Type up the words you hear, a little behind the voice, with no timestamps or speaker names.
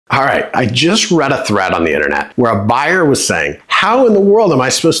All right, I just read a thread on the internet where a buyer was saying, how in the world am I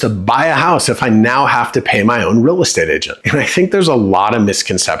supposed to buy a house if I now have to pay my own real estate agent? And I think there's a lot of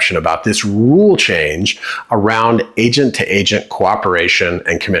misconception about this rule change around agent-to-agent cooperation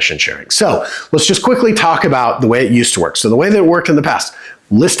and commission sharing. So let's just quickly talk about the way it used to work. So the way that it worked in the past,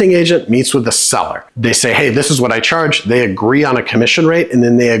 listing agent meets with the seller. They say, hey, this is what I charge. They agree on a commission rate, and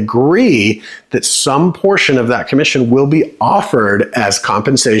then they agree that some portion of that commission will be offered as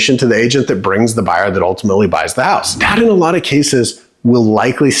compensation to the agent that brings the buyer that ultimately buys the house. That in a lot of cases will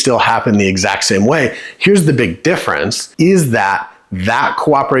likely still happen the exact same way. Here's the big difference, is that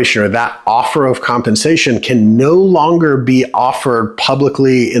cooperation or that offer of compensation can no longer be offered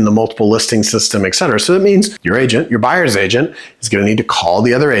publicly in the multiple listing system, et cetera. So that means your agent, your buyer's agent, is going to need to call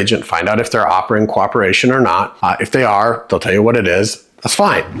the other agent, find out if they're offering cooperation or not. If they are, they'll tell you what it is. That's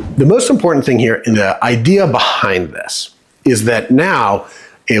fine. The most important thing here, and the idea behind this, is that now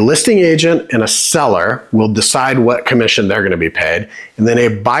a listing agent and a seller will decide what commission they're going to be paid, and then a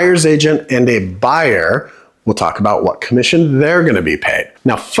buyer's agent and a buyer we'll talk about what commission they're going to be paid.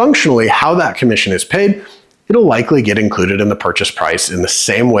 Now, functionally, how that commission is paid, it'll likely get included in the purchase price in the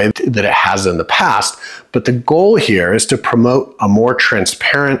same way that it has in the past. But the goal here is to promote a more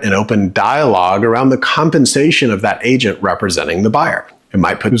transparent and open dialogue around the compensation of that agent representing the buyer. It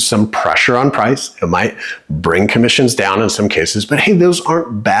might put some pressure on price. It might bring commissions down in some cases, but hey, those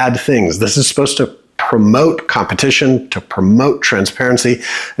aren't bad things. This is supposed to promote competition, to promote transparency,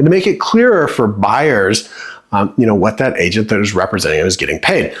 and to make it clearer for buyers what that agent that is representing them is getting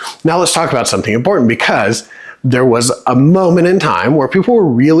paid. Now let's talk about something important, because there was a moment in time where people were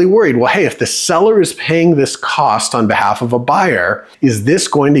really worried, well, hey, if the seller is paying this cost on behalf of a buyer, is this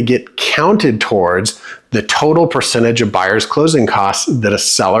going to get counted towards the total percentage of buyer's closing costs that a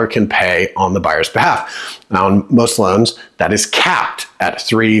seller can pay on the buyer's behalf? Now, on most loans, that is capped at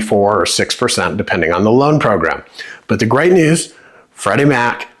 3, 4, or 6%, depending on the loan program. But the great news, Freddie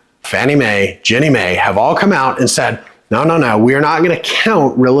Mac, Fannie Mae, Ginnie Mae have all come out and said, no, we are not going to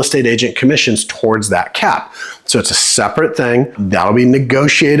count real estate agent commissions towards that cap. So it's a separate thing. That'll be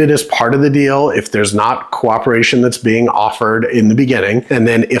negotiated as part of the deal if there's not cooperation that's being offered in the beginning. And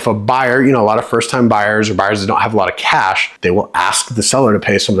then if a buyer, a lot of first-time buyers or buyers that don't have a lot of cash, they will ask the seller to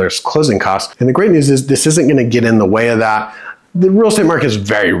pay some of their closing costs. And the great news is this isn't going to get in the way of that. The real estate market is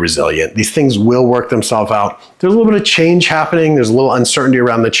very resilient. These things will work themselves out. There's a little bit of change happening. There's a little uncertainty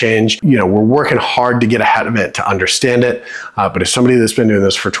around the change. We're working hard to get ahead of it, to understand it. But as somebody that's been doing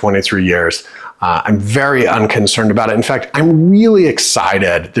this for 23 years, I'm very unconcerned about it. In fact, I'm really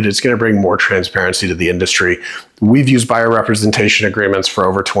excited that it's going to bring more transparency to the industry. We've used buyer representation agreements for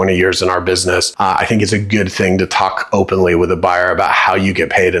over 20 years in our business. I think it's a good thing to talk openly with a buyer about how you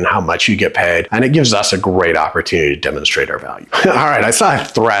get paid and how much you get paid. And it gives us a great opportunity to demonstrate our value. All right, I saw a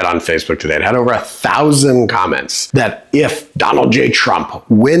thread on Facebook today. It had over 1,000 comments that if Donald J. Trump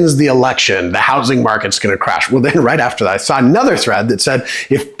wins the election, the housing market's going to crash. Well, then right after that, I saw another thread that said,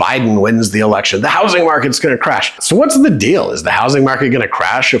 if Biden wins the election, the housing market's going to crash. So what's the deal? Is the housing market going to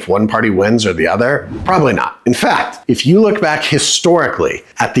crash if one party wins or the other? Probably not. In fact, if you look back historically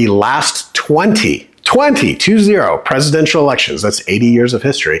at the last 20 presidential elections, that's 80 years of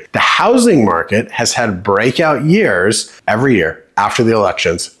history, the housing market has had breakout years every year after the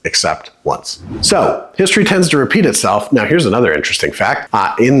elections, except once. So history tends to repeat itself. Now, here's another interesting fact.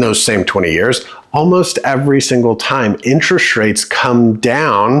 In those same 20 years, almost every single time, interest rates come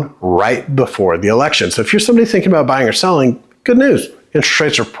down right before the election. So if you're somebody thinking about buying or selling, good news. Interest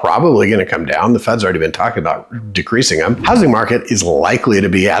rates are probably going to come down. The Fed's already been talking about decreasing them. Housing market is likely to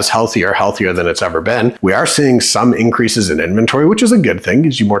be as healthier than it's ever been. We are seeing some increases in inventory, which is a good thing.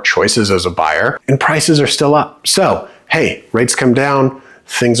 Gives you more choices as a buyer, and prices are still up. So, hey, rates come down,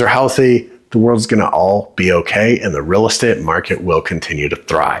 things are healthy, the world's going to all be okay, and the real estate market will continue to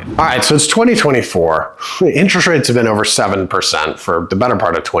thrive. All right, so it's 2024. Interest rates have been over 7% for the better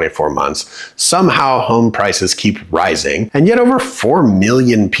part of 24 months. Somehow home prices keep rising, and yet over 4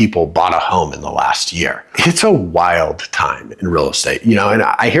 million people bought a home in the last year. It's a wild time in real estate, and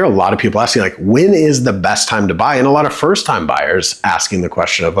I hear a lot of people asking, when is the best time to buy? And a lot of first-time buyers asking the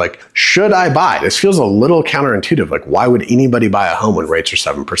question of, should I buy? This feels a little counterintuitive. Why would anybody buy a home when rates are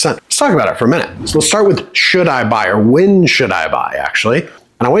 7%? Let's talk about it for a minute. So let's start with should I buy, or when should I buy, actually. And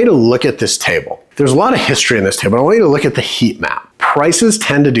I want you to look at this table. There's a lot of history in this table. I want you to look at the heat map. Prices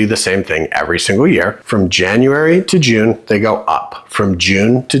tend to do the same thing every single year. From January to June, they go up. From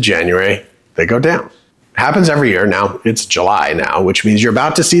June to January, they go down. Happens every year. Now it's July now, which means you're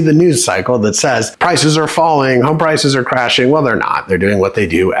about to see the news cycle that says prices are falling, home prices are crashing. Well, they're not. They're doing what they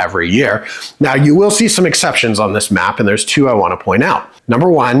do every year. Now you will see some exceptions on this map, and there's two I want to point out. Number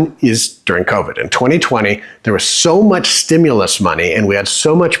one is during COVID. In 2020, there was so much stimulus money and we had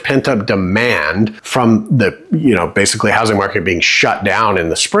so much pent-up demand from the, basically housing market being shut down in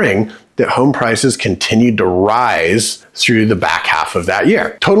the spring that home prices continued to rise through the back half of that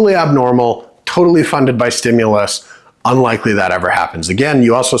year. Totally abnormal, totally funded by stimulus. Unlikely that ever happens again.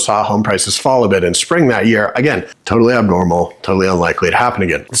 You also saw home prices fall a bit in spring that year. Again, totally abnormal, totally unlikely to happen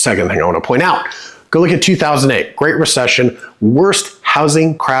again. The second thing I want to point out, go look at 2008, Great Recession, worst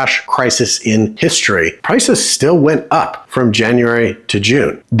housing crash crisis in history. Prices still went up from January to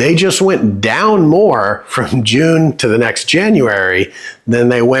June. They just went down more from June to the next January than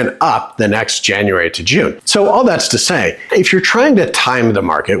they went up the next January to June. So all that's to say, if you're trying to time the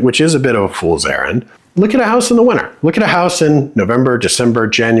market, which is a bit of a fool's errand, look at a house in the winter. Look at a house in November, December,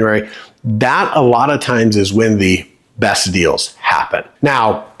 January. That a lot of times is when the best deals happen.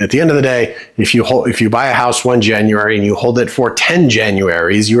 Now, at the end of the day, if you buy a house one January and you hold it for 10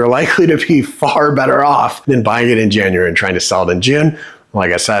 Januaries, you are likely to be far better off than buying it in January and trying to sell it in June.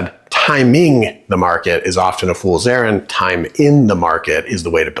 Like I said, timing the market is often a fool's errand. Time in the market is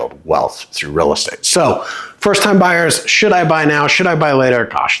the way to build wealth through real estate. So, first-time buyers, should I buy now? Should I buy later?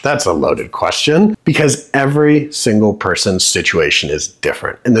 Gosh, that's a loaded question because every single person's situation is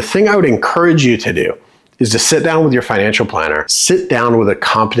different. And the thing I would encourage you to do is to sit down with your financial planner, sit down with a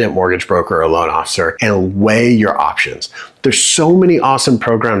competent mortgage broker or loan officer and weigh your options. There's so many awesome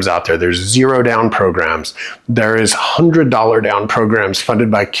programs out there. There's zero down programs. There is $100 down programs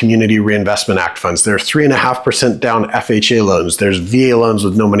funded by Community Reinvestment Act funds. There are 3.5% down FHA loans. There's VA loans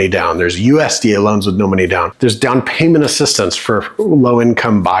with no money down. There's USDA loans with no money down. There's down payment assistance for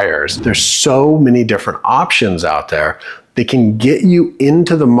low-income buyers. There's so many different options out there. They can get you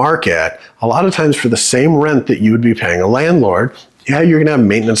into the market a lot of times for the same rent that you would be paying a landlord. Yeah, you're gonna have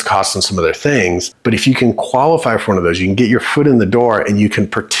maintenance costs and some other things, but if you can qualify for one of those, you can get your foot in the door and you can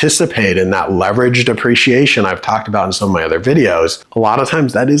participate in that leveraged appreciation I've talked about in some of my other videos. A lot of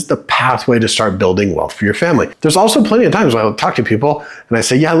times that is the pathway to start building wealth for your family. There's also plenty of times when I talk to people and I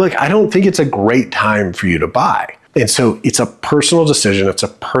say, yeah, look, I don't think it's a great time for you to buy. And so it's a personal decision, it's a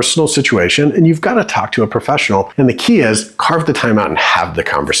personal situation, and you've got to talk to a professional. And the key is carve the time out and have the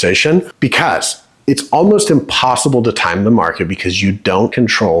conversation because it's almost impossible to time the market because you don't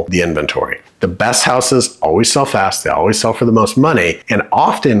control the inventory. The best houses always sell fast, they always sell for the most money. And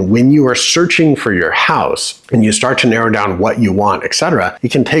often when you are searching for your house and you start to narrow down what you want, etc.,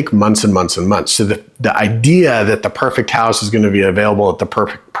 it can take months and months and months. So the idea that the perfect house is going to be available at the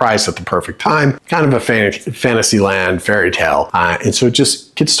perfect price at the perfect time, kind of a fantasy land fairy tale. And so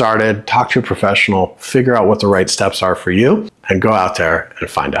just get started, talk to a professional, figure out what the right steps are for you, and go out there and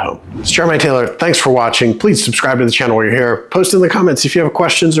find a home. It's Jerimiah Taylor. Thanks for watching. Please subscribe to the channel while you're here. Post in the comments if you have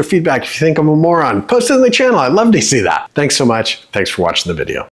questions or feedback. If you think I'm a moron, post it in the channel. I'd love to see that. Thanks so much. Thanks for watching the video.